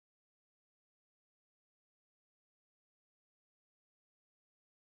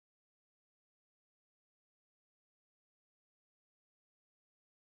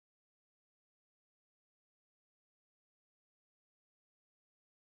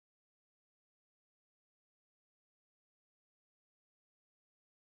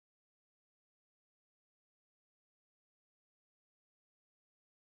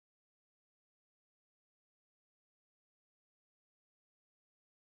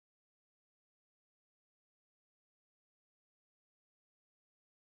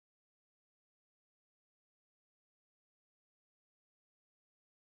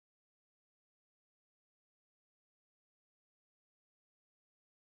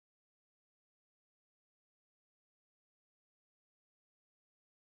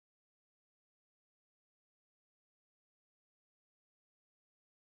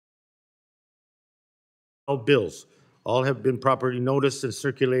bills. All have been properly noticed and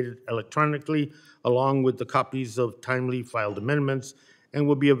circulated electronically, along with the copies of timely filed amendments, and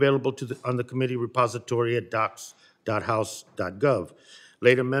will be available on the committee repository at docs.house.gov.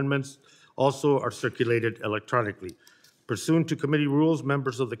 Late amendments also are circulated electronically. Pursuant to committee rules,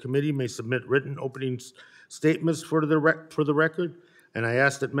 members of the committee may submit written opening statements for the record, and I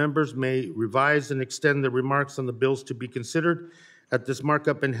ask that members may revise and extend the remarks on the bills to be considered at this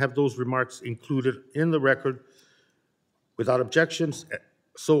markup and have those remarks included in the record. Without objections,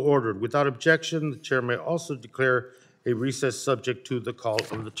 so ordered. Without objection, the chair may also declare a recess subject to the call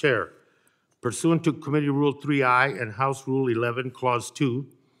of the chair. Pursuant to Committee Rule 3I and House Rule 11, Clause 2,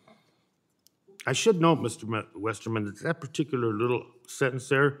 I should note, Mr. Westerman, that that particular little sentence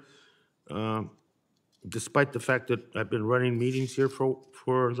there, despite the fact that I've been running meetings here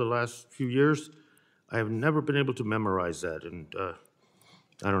for the last few years, I have never been able to memorize that, and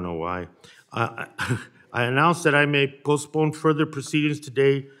I don't know why. I announce that I may postpone further proceedings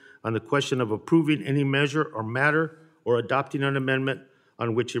today on the question of approving any measure or matter or adopting an amendment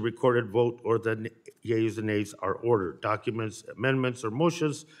on which a recorded vote or the yeas and nays are ordered. Documents, amendments, or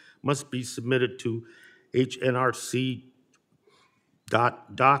motions must be submitted to hnrc.docs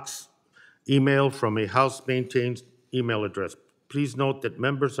email from a House-maintained email address. Please note that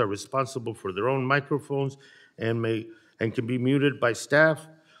members are responsible for their own microphones and can be muted by staff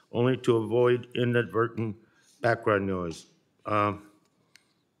only to avoid inadvertent background noise.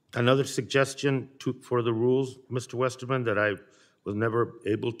 Another suggestion for the rules, Mr. Westerman, that I was never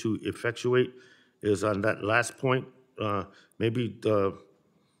able to effectuate is on that last point, maybe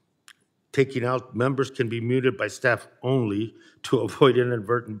taking out members can be muted by staff only to avoid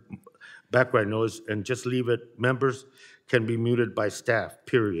inadvertent background noise, and just leave it members can be muted by staff,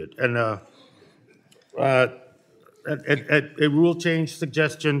 period. And a rule change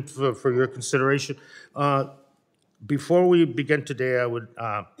suggestion for your consideration. Before we begin today, I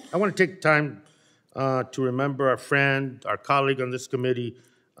want to take time to remember our friend, our colleague on this committee,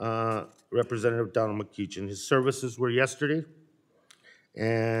 Representative Donald McEachin. His services were yesterday,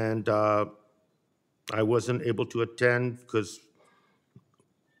 and I wasn't able to attend because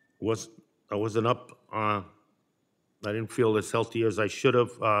I wasn't up. I didn't feel as healthy as I should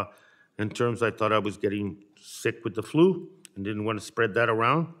have. In terms, I thought I was getting sick with the flu and didn't want to spread that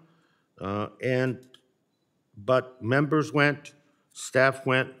around. But members went, staff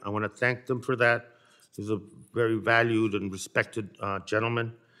went. I want to thank them for that. He's a very valued and respected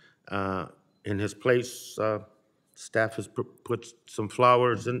gentleman. In his place, staff has put some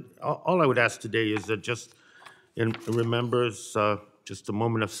flowers, and all I would ask today is that just in remembers, just a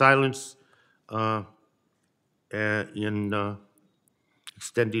moment of silence in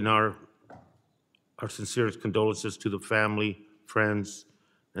extending our sincerest condolences to the family, friends,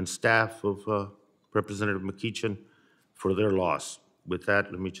 and staff of Representative McEachin for their loss. With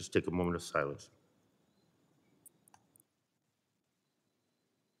that, let me just take a moment of silence.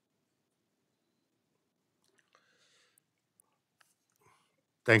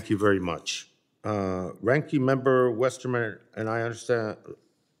 Thank you very much. Ranking Member Westerman, and I understand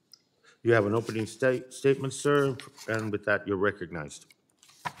you have an opening statement, sir, and with that, you're recognized.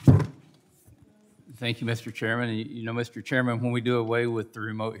 Thank you, Mr. Chairman. You know, Mr. Chairman, when we do away with the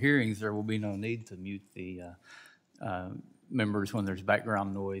remote hearings, there will be no need to mute the members when there's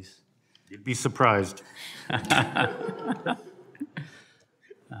background noise. You'd be surprised.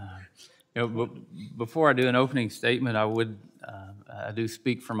 Before I do an opening statement, I do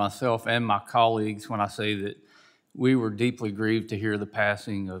speak for myself and my colleagues when I say that we were deeply grieved to hear the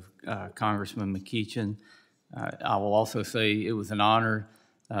passing of Congressman McEachin. I will also say it was an honor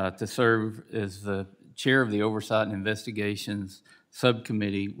to serve as the chair of the Oversight and Investigations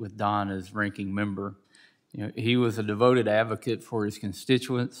Subcommittee with Don as ranking member. You know, he was a devoted advocate for his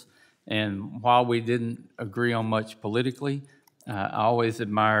constituents, and while we didn't agree on much politically, I always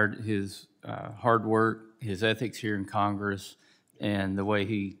admired his hard work, his ethics here in Congress, and the way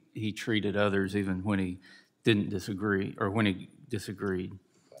he treated others even when he didn't disagree, or when he disagreed.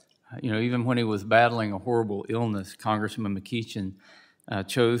 You know, even when he was battling a horrible illness, Congressman McEachin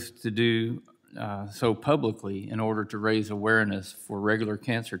chose to do so publicly in order to raise awareness for regular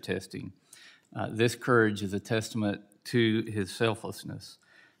cancer testing. This courage is a testament to his selflessness.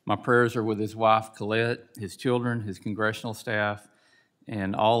 My prayers are with his wife, Colette, his children, his congressional staff,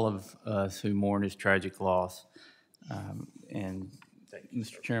 and all of us who mourn his tragic loss. And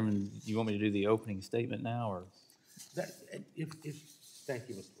Mr. Chairman, do you want me to do the opening statement now, or? Thank you,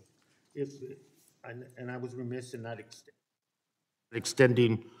 Mr. And I was remiss in not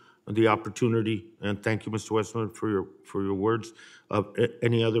extending the opportunity, and thank you, Mr. Westman, for your words.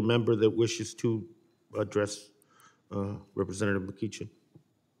 Any other member that wishes to address Representative McEachin.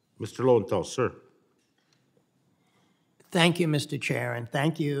 Mr. Lowenthal, sir. Thank you, Mr. Chair, and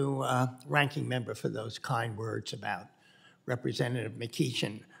thank you, Ranking Member, for those kind words about Representative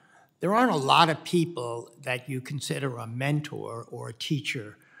McEachin. There aren't a lot of people that you consider a mentor or a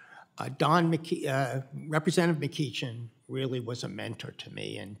teacher. Representative McEachin really was a mentor to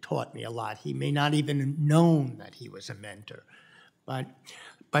me and taught me a lot. He may not even have known that he was a mentor, but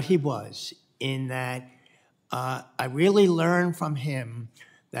he was, in that I really learned from him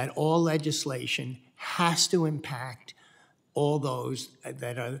that all legislation has to impact all those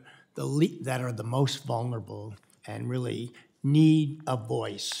that are the most vulnerable and really need a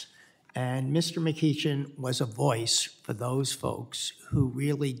voice. And Mr. McEachin was a voice for those folks who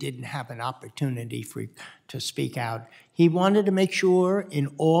really didn't have an opportunity to speak out. He wanted to make sure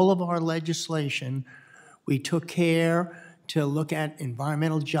in all of our legislation we took care to look at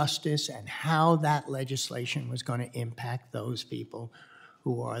environmental justice and how that legislation was going to impact those people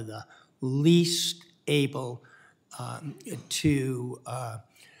who are the least able to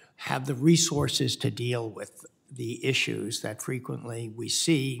have the resources to deal with the issues that frequently we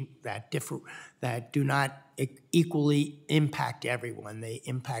see that do not equally impact everyone. They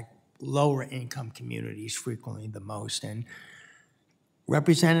impact lower income communities frequently the most. And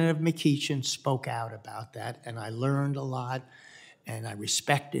Representative McEachin spoke out about that, and I learned a lot, and I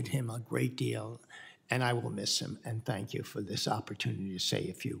respected him a great deal, and I will miss him. And thank you for this opportunity to say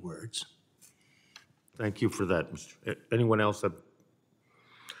a few words. Thank you for that. Anyone else?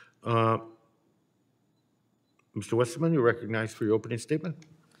 Mr. Westerman, you're recognized for your opening statement.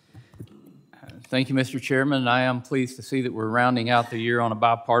 Thank you, Mr. Chairman. I am pleased to see that we're rounding out the year on a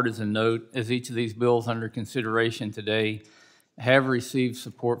bipartisan note, as each of these bills under consideration today have received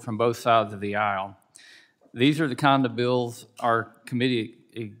support from both sides of the aisle. These are the kind of bills our committee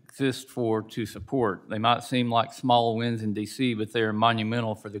exists for to support. They might seem like small wins in D.C., but they are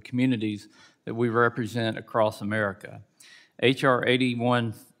monumental for the communities that we represent across America. H.R.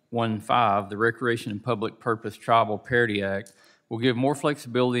 8115, the Recreation and Public Purpose Tribal Parity Act, will give more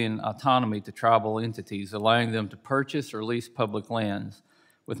flexibility and autonomy to tribal entities, allowing them to purchase or lease public lands.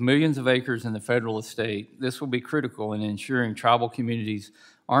 With millions of acres in the federal estate, this will be critical in ensuring tribal communities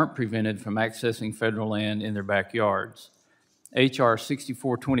aren't prevented from accessing federal land in their backyards. H.R.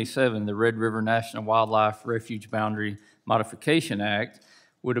 6427, the Red River National Wildlife Refuge Boundary Modification Act,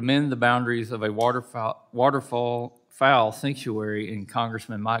 would amend the boundaries of a waterfowl sanctuary in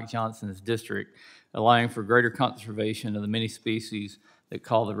Congressman Mike Johnson's district, allowing for greater conservation of the many species that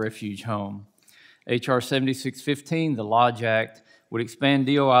call the refuge home. H.R. 7615, the Lodge Act, would expand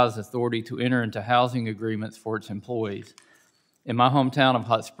DOI's authority to enter into housing agreements for its employees. In my hometown of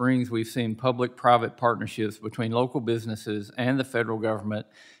Hot Springs, we've seen public-private partnerships between local businesses and the federal government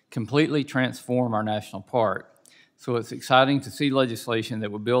completely transform our national park. So it's exciting to see legislation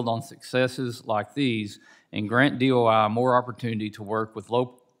that would build on successes like these and grant DOI more opportunity to work with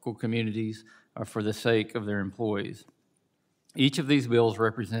local communities for the sake of their employees. Each of these bills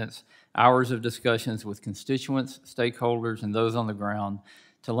represents hours of discussions with constituents, stakeholders, and those on the ground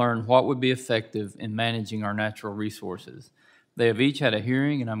to learn what would be effective in managing our natural resources. They have each had a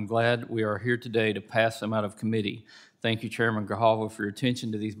hearing, and I'm glad we are here today to pass them out of committee. Thank you, Chairman Grijalva, for your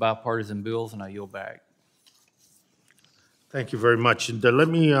attention to these bipartisan bills, and I yield back. Thank you very much. And let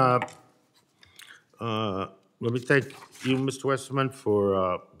me thank you, Mr. Westerman,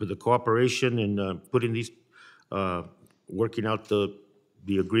 for the cooperation in putting these, working out the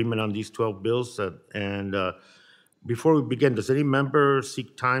agreement on these 12 bills. Before we begin, does any member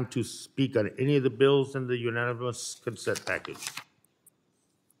seek time to speak on any of the bills in the unanimous consent package?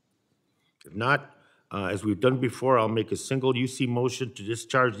 If not, as we've done before, I'll make a single UC motion to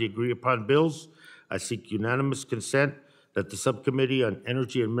discharge the agreed-upon bills. I seek unanimous consent that the Subcommittee on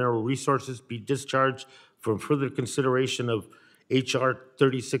Energy and Mineral Resources be discharged from further consideration of H.R.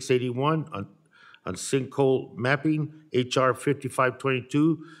 3681 on sinkhole mapping, H.R.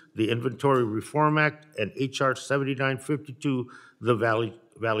 5522, the Inventory Reform Act, and H.R. 7952, the Valley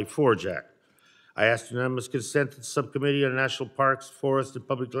Forge Act. I ask unanimous consent that the Subcommittee on National Parks, Forests, and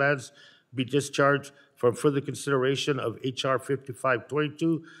Public Lands be discharged from further consideration of H.R.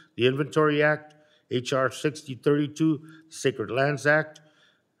 5522, the Inventory Act, H.R. 6032, the Sacred Lands Act,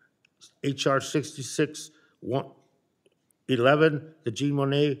 H.R. 6611, the Jean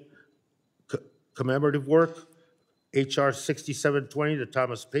Monnet commemorative work, H.R. 6720, the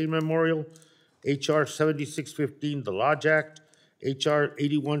Thomas Paine Memorial, H.R. 7615, the Lodge Act, H.R.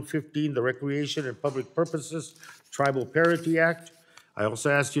 8115, the Recreation and Public Purposes Tribal Parity Act. I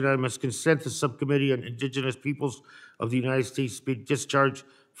also ask unanimous consent the Subcommittee on Indigenous Peoples of the United States be discharged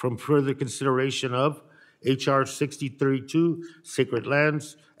from further consideration of H.R. 6032, Sacred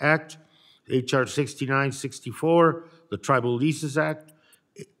Lands Act, H.R. 6964, the Tribal Leases Act,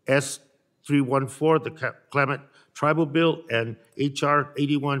 S. 314, the Klamath Tribal Bill, and H.R.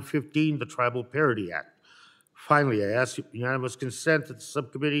 8115, the Tribal Parity Act. Finally, I ask unanimous consent that the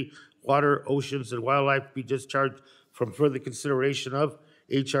Subcommittee Water, Oceans, and Wildlife be discharged from further consideration of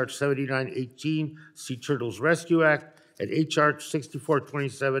H.R. 7918, Sea Turtles Rescue Act, and H.R.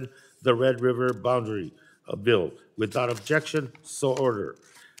 6427, the Red River Boundary Bill. Without objection, so ordered.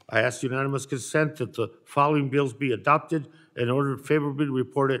 I ask unanimous consent that the following bills be adopted and ordered favorably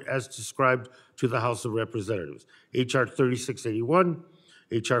reported as described to the House of Representatives. H.R. 3681,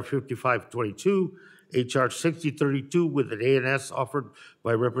 H.R. 5522, H.R. 6032 with an A&S offered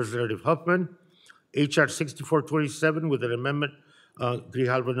by Representative Huffman, H.R. 6427 with an amendment,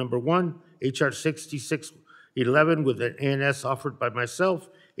 Grijalva number 1, H.R. 6611 with an A&S offered by myself,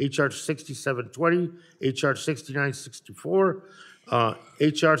 H.R. 6720, H.R. 6964,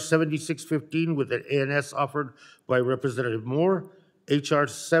 H.R. 7615 with an A&S offered by Representative Moore, H.R.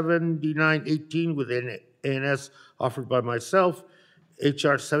 7918 with an A&S offered by myself,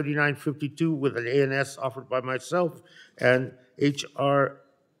 H.R. 7952 with an A&S offered by myself, and H.R.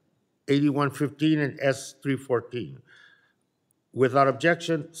 8115 and S. 314. Without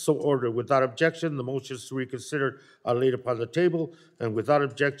objection, so ordered. Without objection, the motions to reconsider are laid upon the table, and without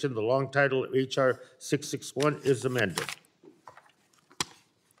objection, the long title of H.R. 661 is amended.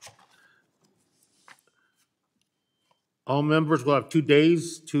 All members will have 2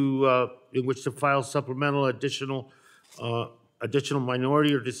 days in which to file supplemental additional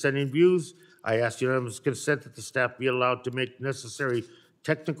minority or dissenting views. I ask unanimous consent that the staff be allowed to make necessary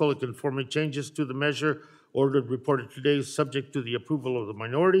technical and conforming changes to the measure ordered reported today, subject to the approval of the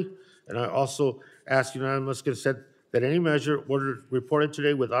minority. And I also ask unanimous consent that any measure ordered reported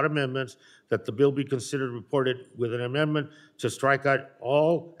today without amendments, that the bill be considered reported with an amendment to strike out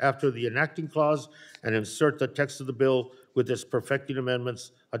all after the enacting clause and insert the text of the bill with its perfecting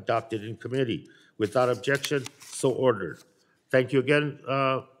amendments adopted in committee. Without objection, so ordered. Thank you again,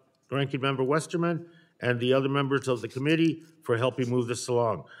 Ranking Member Westerman and the other members of the committee for helping move this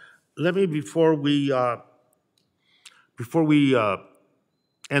along. Let me, before we end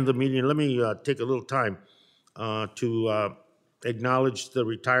the meeting, let me take a little time to acknowledge the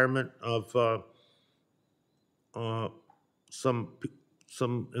retirement of some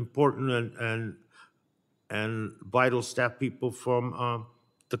important and vital staff people from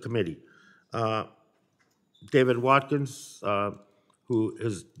the committee. David Watkins, who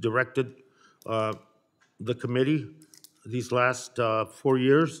has directed the committee these last 4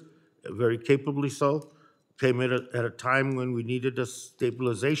 years, very capably so, came in at a time when we needed a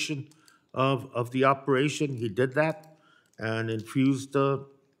stabilization of the operation. He did that and infused the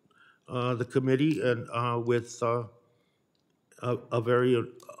committee and with a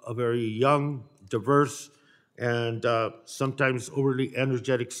very young, diverse, and sometimes overly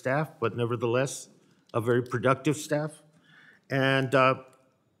energetic staff, but nevertheless a very productive staff. And I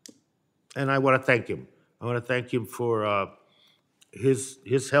want to thank him. I want to thank him for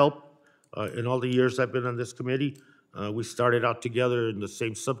his help in all the years I've been on this committee. We started out together in the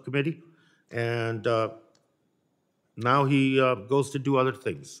same subcommittee, and now he goes to do other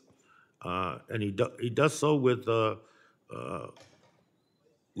things, and he does so with the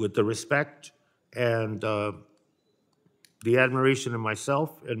respect and the admiration of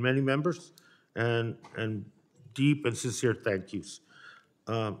myself and many members, and deep and sincere thank yous.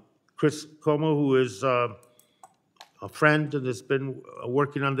 Chris Como, who is a friend and has been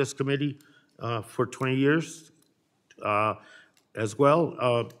working on this committee for 20 years as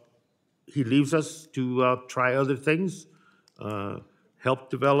well. He leaves us to try other things, help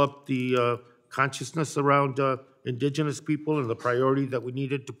develop the consciousness around indigenous people and the priority that we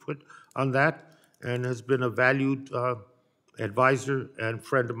needed to put on that, and has been a valued advisor and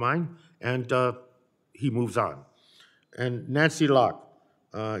friend of mine, and he moves on. And Nancy Locke,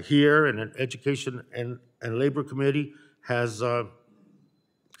 here in an Education and Labor Committee, has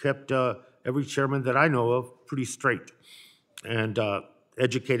kept every chairman that I know of pretty straight, and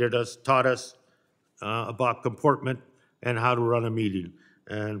educated us, taught us about comportment and how to run a meeting.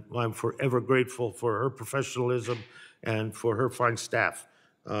 And I'm forever grateful for her professionalism and for her fine staff.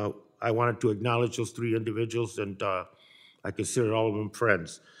 I wanted to acknowledge those 3 individuals, and I consider all of them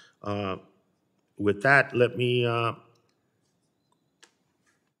friends. With that, let me,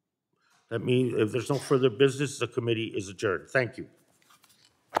 if there's no further business, the committee is adjourned. Thank you.